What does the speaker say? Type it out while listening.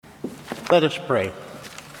Let us pray.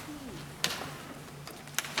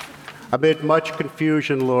 Amid much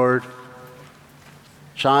confusion, Lord,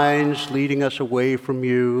 signs leading us away from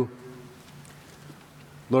you,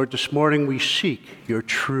 Lord, this morning we seek your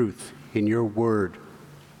truth in your word.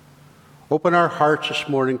 Open our hearts this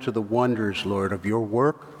morning to the wonders, Lord, of your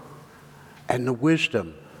work and the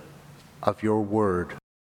wisdom of your word.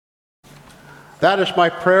 That is my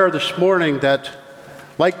prayer this morning, that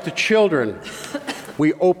like the children,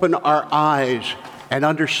 we open our eyes and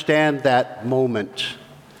understand that moment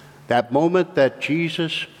that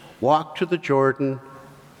Jesus walked to the Jordan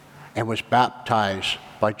and was baptized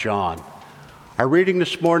by John. Our reading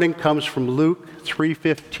this morning comes from Luke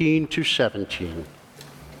 3:15 to 17.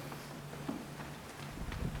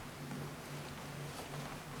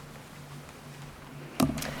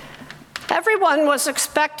 Everyone was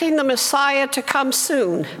expecting the Messiah to come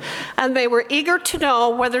soon, and they were eager to know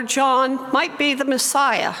whether John might be the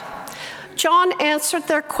Messiah. John answered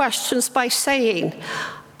their questions by saying,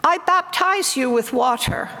 "I baptize you with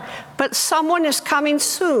water, but someone is coming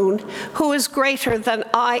soon who is greater than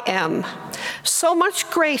I am, so much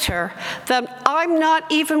greater that I'm not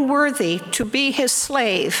even worthy to be his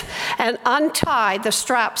slave and untie the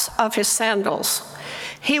straps of his sandals.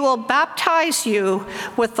 He will baptize you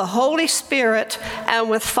with the Holy Spirit and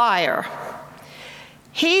with fire.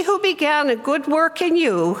 He who began a good work in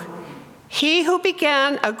you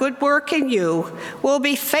will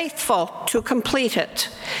be faithful to complete it.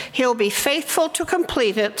 He'll be faithful to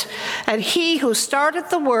complete it, and he who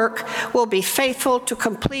started the work will be faithful to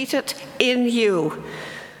complete it in you."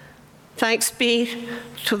 Thanks be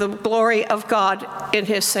to the glory of God in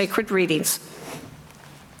his sacred readings.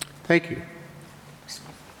 Thank you.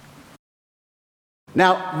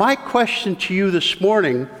 Now, my question to you this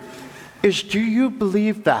morning is, do you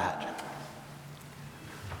believe that?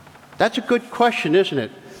 That's a good question, isn't it?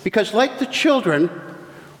 Because like the children,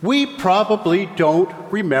 we probably don't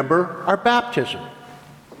remember our baptism.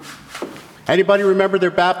 Anybody remember their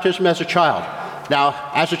baptism as a child? Now,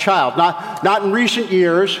 as a child, not in recent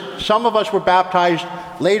years. Some of us were baptized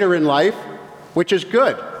later in life, which is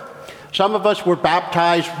good. Some of us were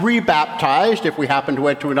baptized, rebaptized, if we happen to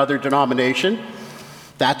went to another denomination.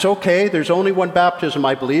 That's okay. There's only one baptism,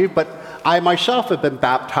 I believe, but I myself have been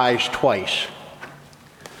baptized twice.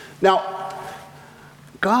 Now,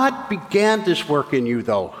 God began this work in you,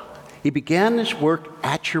 though. He began this work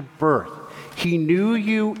at your birth. He knew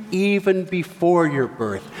you even before your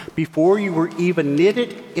birth. Before you were even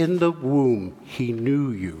knitted in the womb, he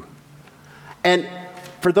knew you. And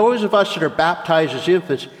for those of us that are baptized as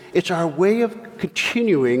infants, it's our way of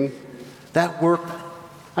continuing that work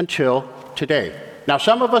until today. Now,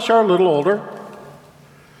 some of us are a little older.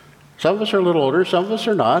 Some of us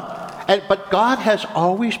are not. But God has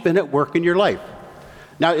always been at work in your life.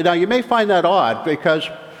 Now, you may find that odd because,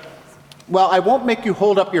 well, I won't make you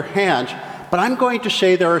hold up your hands, but I'm going to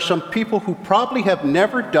say there are some people who probably have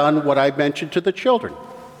never done what I mentioned to the children.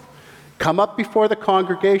 Come up before the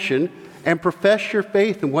congregation and profess your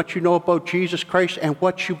faith in what you know about Jesus Christ and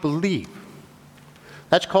what you believe.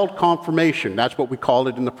 That's called confirmation. That's what we call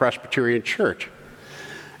it in the Presbyterian Church.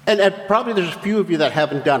 And probably there's a few of you that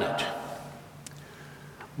haven't done it.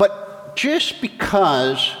 But just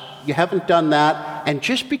because you haven't done that, and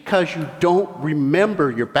just because you don't remember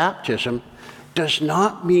your baptism, does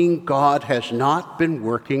not mean God has not been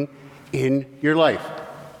working in your life.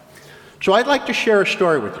 So I'd like to share a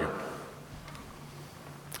story with you.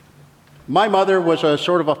 My mother was a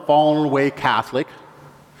sort of a fallen away Catholic.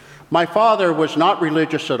 My father was not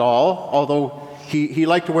religious at all, although he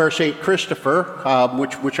liked to wear St. Christopher,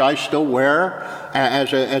 which I still wear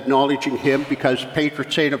as acknowledging him because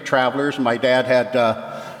patron saint of travelers. My dad had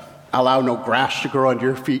allow no grass to grow under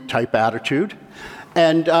your feet type attitude.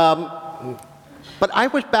 And but I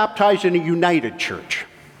was baptized in a United Church.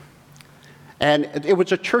 And it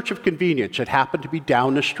was a church of convenience. It happened to be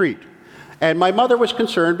down the street. And my mother was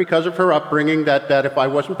concerned because of her upbringing that if I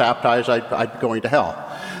wasn't baptized, I'd be going to hell.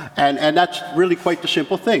 And that's really quite the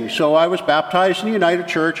simple thing. So I was baptized in the United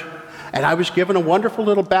Church, and I was given a wonderful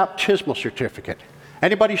little baptismal certificate.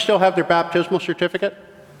 Anybody still have their baptismal certificate?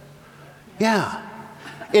 Yeah.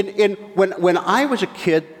 When I was a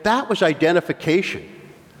kid, that was identification.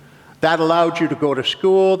 That allowed you to go to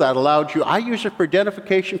school, I used it for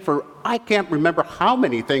identification for, I can't remember how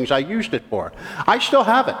many things I used it for. I still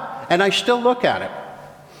have it, and I still look at it.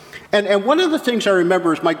 And one of the things I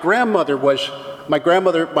remember is my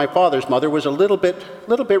father's mother was a little bit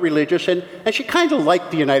religious, and she kind of liked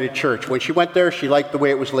the United Church. When she went there, she liked the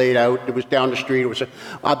way it was laid out. It was down the street. It was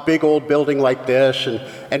a big old building like this,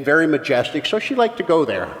 and very majestic. So she liked to go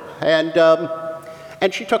there.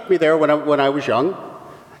 And she took me there when I was young,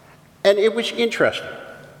 and it was interesting.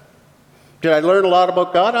 Did I learn a lot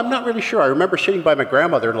about God? I'm not really sure. I remember sitting by my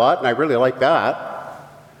grandmother a lot, and I really liked that.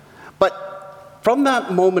 But from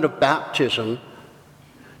that moment of baptism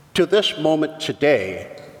to this moment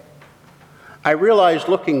today, I realized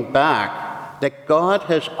looking back that God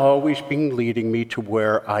has always been leading me to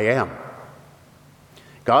where I am.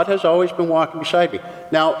 God has always been walking beside me.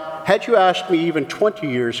 Now, had you asked me even 20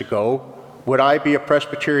 years ago, would I be a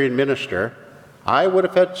Presbyterian minister, I would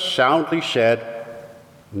have had soundly said,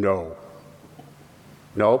 no.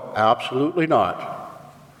 No, absolutely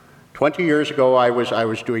not. 20 years ago, I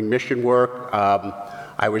was doing mission work.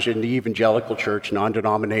 I was in the evangelical church,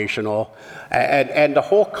 non-denominational, and the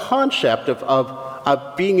whole concept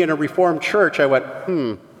of being in a Reformed church, I went,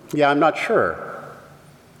 yeah, I'm not sure.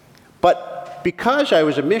 But because I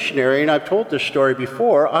was a missionary, and I've told this story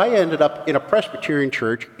before, I ended up in a Presbyterian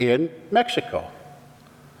church in Mexico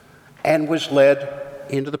and was led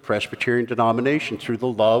into the Presbyterian denomination through the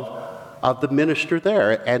love of the minister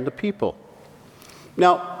there and the people.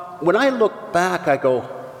 Now, when I look back, I go,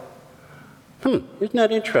 isn't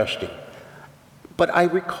that interesting? But I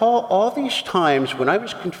recall all these times when I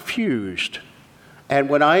was confused and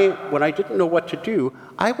when I didn't know what to do,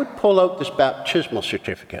 I would pull out this baptismal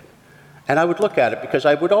certificate and I would look at it because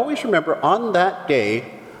I would always remember on that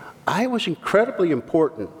day, I was incredibly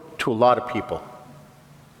important to a lot of people.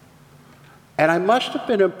 And I must have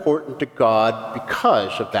been important to God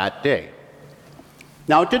because of that day.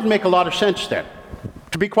 Now, it didn't make a lot of sense then.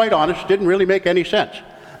 To be quite honest, it didn't really make any sense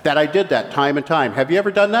that I did that time and time. Have you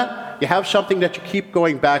ever done that? You have something that you keep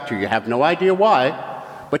going back to. You have no idea why,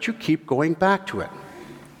 but you keep going back to it.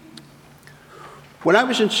 When I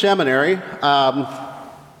was in seminary,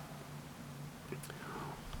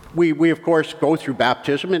 we of course go through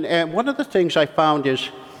baptism, and one of the things I found is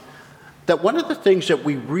that one of the things that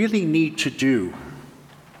we really need to do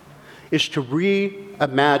is to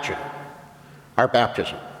reimagine our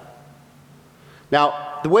baptism.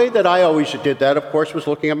 Now, the way that I always did that, of course, was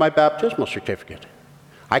looking at my baptismal certificate.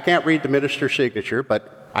 I can't read the minister's signature,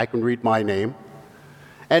 but I can read my name.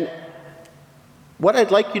 And what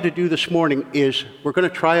I'd like you to do this morning is we're going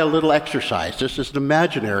to try a little exercise. This is an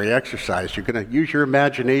imaginary exercise. You're going to use your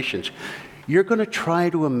imaginations. You're going to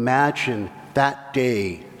try to imagine that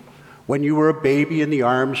day when you were a baby in the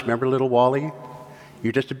arms. Remember little Wally?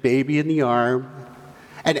 You're just a baby in the arm,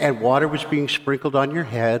 and water was being sprinkled on your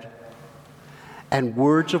head, and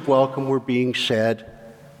words of welcome were being said,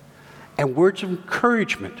 and words of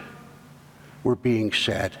encouragement were being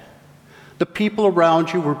said. The people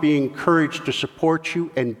around you were being encouraged to support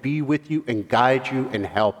you and be with you and guide you and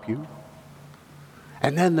help you.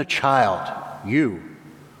 And then the child, you,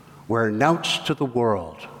 were announced to the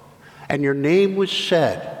world, and your name was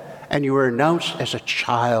said, and you were announced as a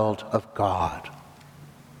child of God.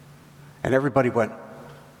 And everybody went,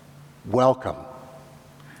 welcome.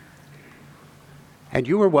 And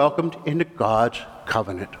you were welcomed into God's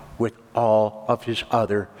covenant with all of his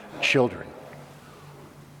other children.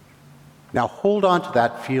 Now hold on to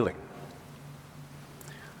that feeling.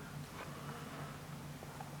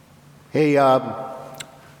 A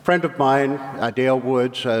friend of mine, Dale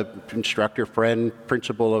Woods, instructor, friend,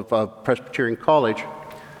 principal of Presbyterian College,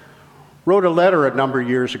 wrote a letter a number of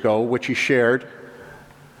years ago, which he shared.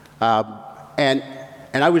 And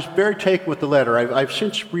I was very taken with the letter. I've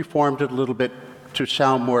since reformed it a little bit to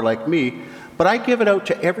sound more like me, but I give it out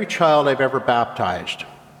to every child I've ever baptized.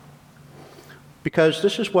 Because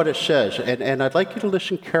this is what it says, and I'd like you to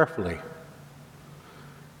listen carefully.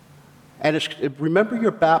 And it's, remember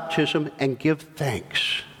your baptism and give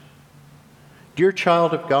thanks. Dear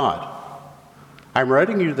child of God, I'm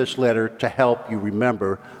writing you this letter to help you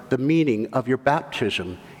remember the meaning of your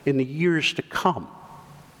baptism in the years to come.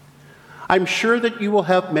 I'm sure that you will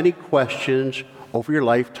have many questions over your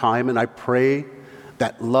lifetime, and I pray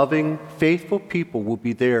that loving, faithful people will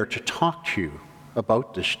be there to talk to you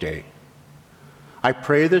about this day. I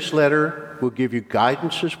pray this letter will give you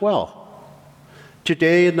guidance as well.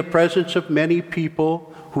 Today, in the presence of many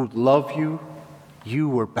people who love you, you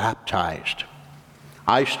were baptized.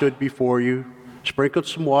 I stood before you, sprinkled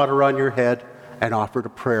some water on your head, and offered a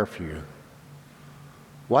prayer for you.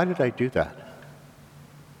 Why did I do that?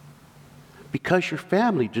 Because your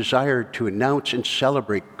family desired to announce and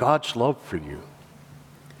celebrate God's love for you,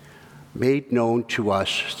 made known to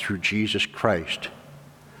us through Jesus Christ,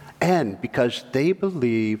 and because they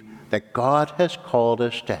believe that God has called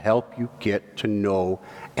us to help you get to know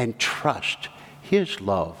and trust his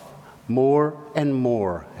love more and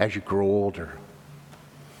more as you grow older.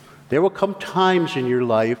 There will come times in your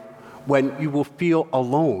life when you will feel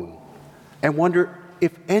alone and wonder,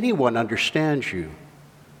 if anyone understands you,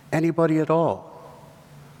 anybody at all.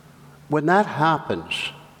 When that happens,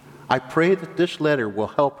 I pray that this letter will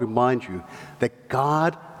help remind you that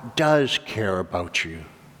God does care about you.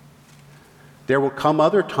 There will come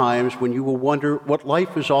other times when you will wonder what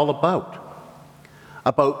life is all about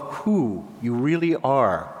who you really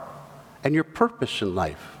are and your purpose in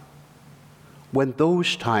life. When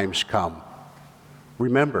those times come,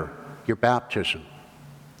 remember your baptism.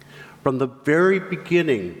 From the very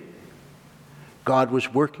beginning, God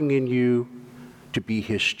was working in you to be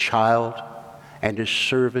his child and his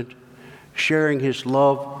servant, sharing his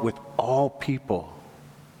love with all people.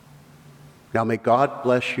 Now may God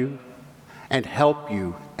bless you and help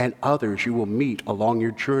you and others you will meet along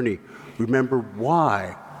your journey. Remember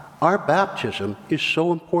why our baptism is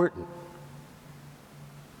so important.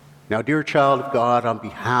 Now, dear child of God, on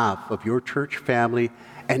behalf of your church family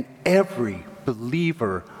and every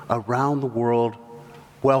believer around the world,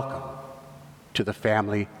 welcome to the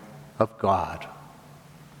family of God.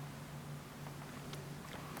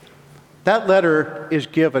 That letter is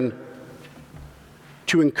given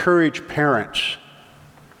to encourage parents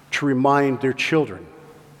to remind their children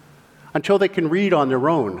until they can read on their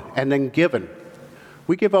own and then given.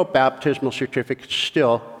 We give out baptismal certificates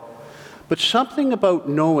still, but something about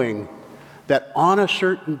knowing that on a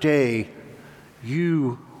certain day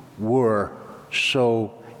you were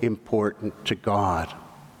so important to God.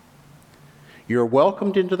 You're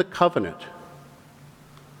welcomed into the covenant.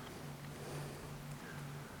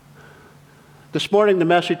 This morning, the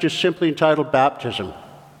message is simply entitled Baptism.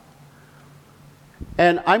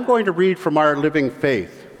 And I'm going to read from our Living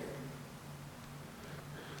Faith.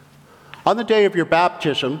 On the day of your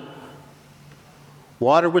baptism,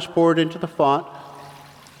 water was poured into the font.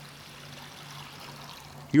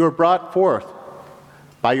 You were brought forth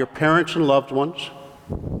by your parents and loved ones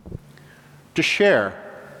to share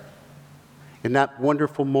in that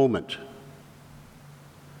wonderful moment.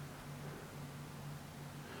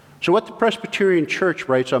 So what the Presbyterian Church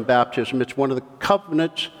writes on baptism, it's one of the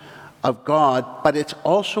covenants of God, but it's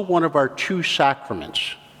also one of our two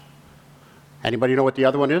sacraments. Anybody know what the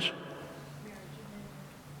other one is?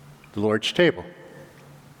 The Lord's table.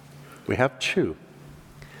 We have two.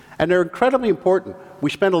 And they're incredibly important.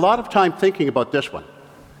 We spend a lot of time thinking about this one,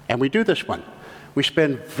 and we do this one. We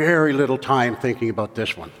spend very little time thinking about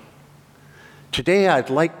this one. Today, I'd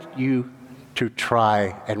like you to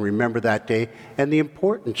try and remember that day and the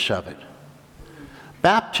importance of it.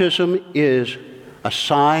 Baptism is a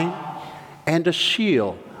sign and a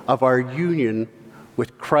seal of our union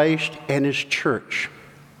with Christ and his church.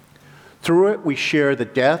 Through it, we share the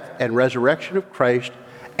death and resurrection of Christ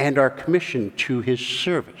and our commission to his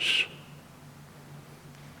service.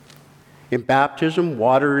 In baptism,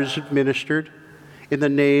 water is administered in the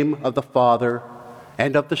name of the Father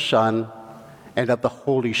and of the Son and of the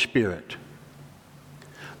Holy Spirit.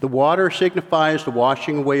 The water signifies the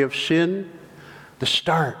washing away of sin, the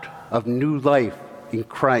start of new life in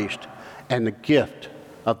Christ, and the gift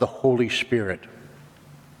of the Holy Spirit.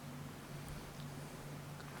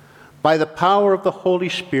 By the power of the Holy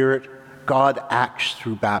Spirit, God acts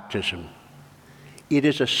through baptism. It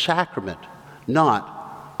is a sacrament,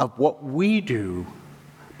 not of what we do,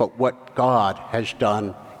 but what God has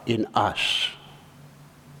done in us.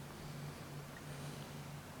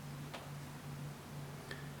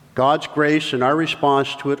 God's grace and our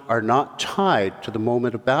response to it are not tied to the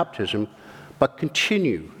moment of baptism, but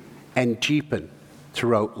continue and deepen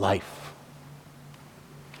throughout life.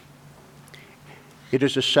 It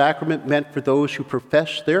is a sacrament meant for those who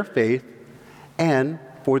profess their faith and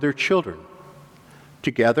for their children.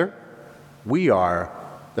 Together, we are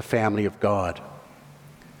the family of God.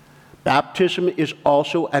 Baptism is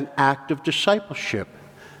also an act of discipleship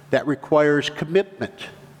that requires commitment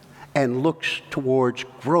and looks towards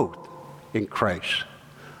growth in Christ.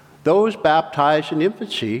 Those baptized in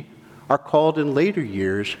infancy are called in later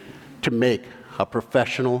years to make a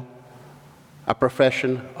profession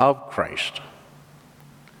of Christ.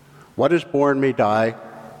 What is born may die,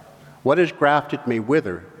 what is grafted may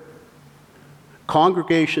wither.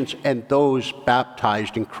 Congregations and those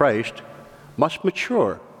baptized in Christ must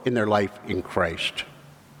mature in their life in Christ.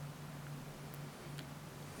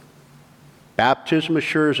 Baptism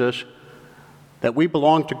assures us that we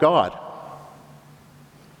belong to God.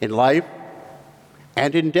 In life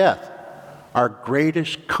and in death, our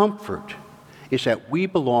greatest comfort is that we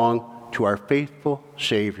belong to our faithful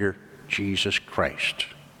Savior, Jesus Christ.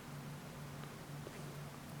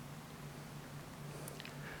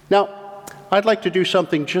 Now, I'd like to do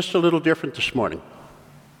something just a little different this morning.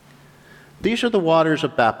 These are the waters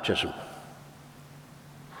of baptism.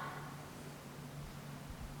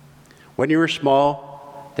 When you were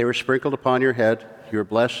small, they were sprinkled upon your head. You were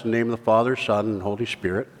blessed in the name of the Father, Son, and Holy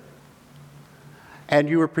Spirit. And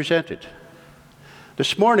you were presented.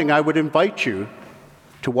 This morning, I would invite you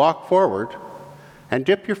to walk forward and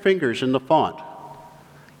dip your fingers in the font.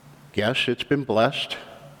 Yes, it's been blessed.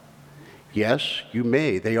 Yes, you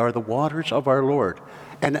may. They are the waters of our Lord.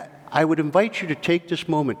 And I would invite you to take this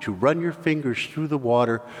moment to run your fingers through the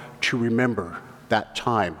water to remember that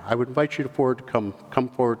time. I would invite you to come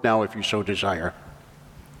forward now if you so desire.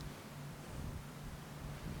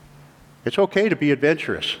 It's okay to be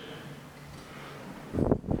adventurous.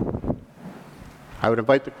 I would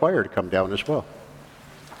invite the choir to come down as well.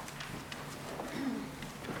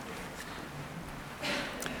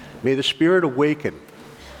 May the Spirit awaken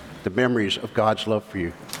the memories of God's love for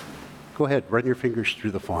you. Go ahead, run your fingers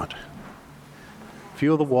through the font.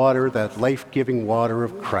 Feel the water, that life-giving water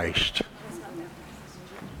of Christ.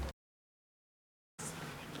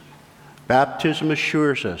 Baptism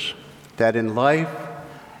assures us that in life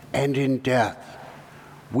and in death,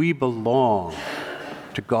 we belong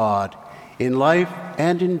to God. In life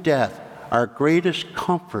and in death, our greatest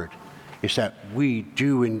comfort is that we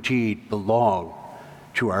do indeed belong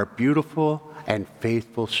to our beautiful and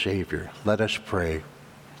faithful Savior. Let us pray.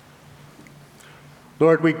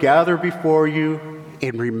 Lord, we gather before you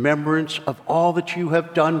in remembrance of all that you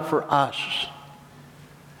have done for us.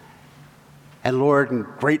 And Lord, in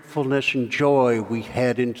gratefulness and joy, we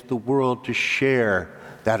head into the world to share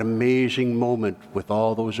that amazing moment with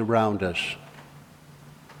all those around us.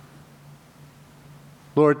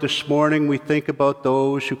 Lord, this morning we think about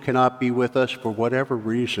those who cannot be with us for whatever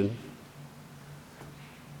reason.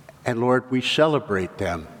 And Lord, we celebrate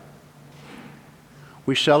them.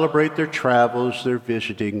 We celebrate their travels, their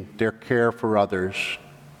visiting, their care for others.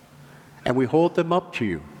 And we hold them up to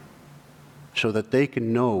you so that they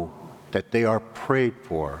can know that they are prayed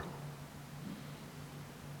for.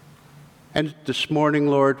 And this morning,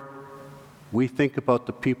 Lord, we think about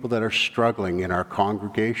the people that are struggling in our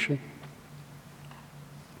congregation.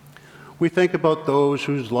 We think about those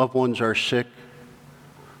whose loved ones are sick,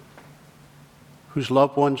 whose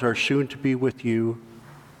loved ones are soon to be with you,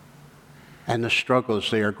 and the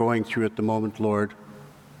struggles they are going through at the moment, Lord.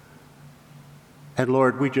 And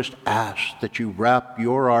Lord, we just ask that you wrap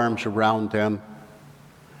your arms around them,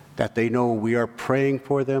 that they know we are praying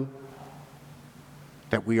for them,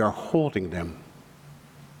 that we are holding them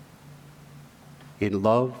in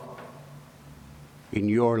love, in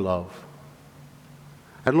your love.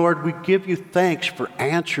 And Lord, we give you thanks for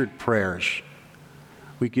answered prayers.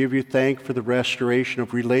 We give you thanks for the restoration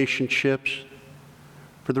of relationships,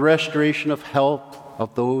 for the restoration of health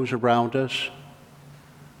of those around us.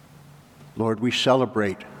 Lord, we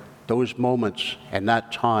celebrate those moments and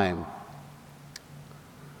that time.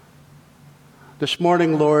 This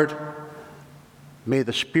morning, Lord, may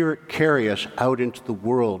the Spirit carry us out into the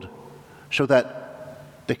world so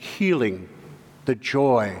that the healing, the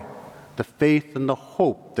joy, the faith, and the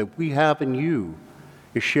hope that we have in you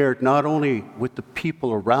is shared not only with the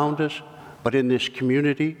people around us, but in this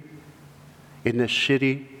community, in this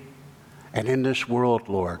city, and in this world,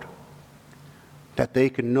 Lord, that they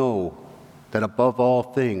can know that above all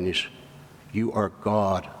things, you are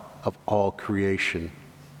God of all creation.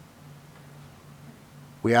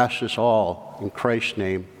 We ask this all in Christ's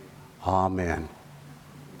name. Amen.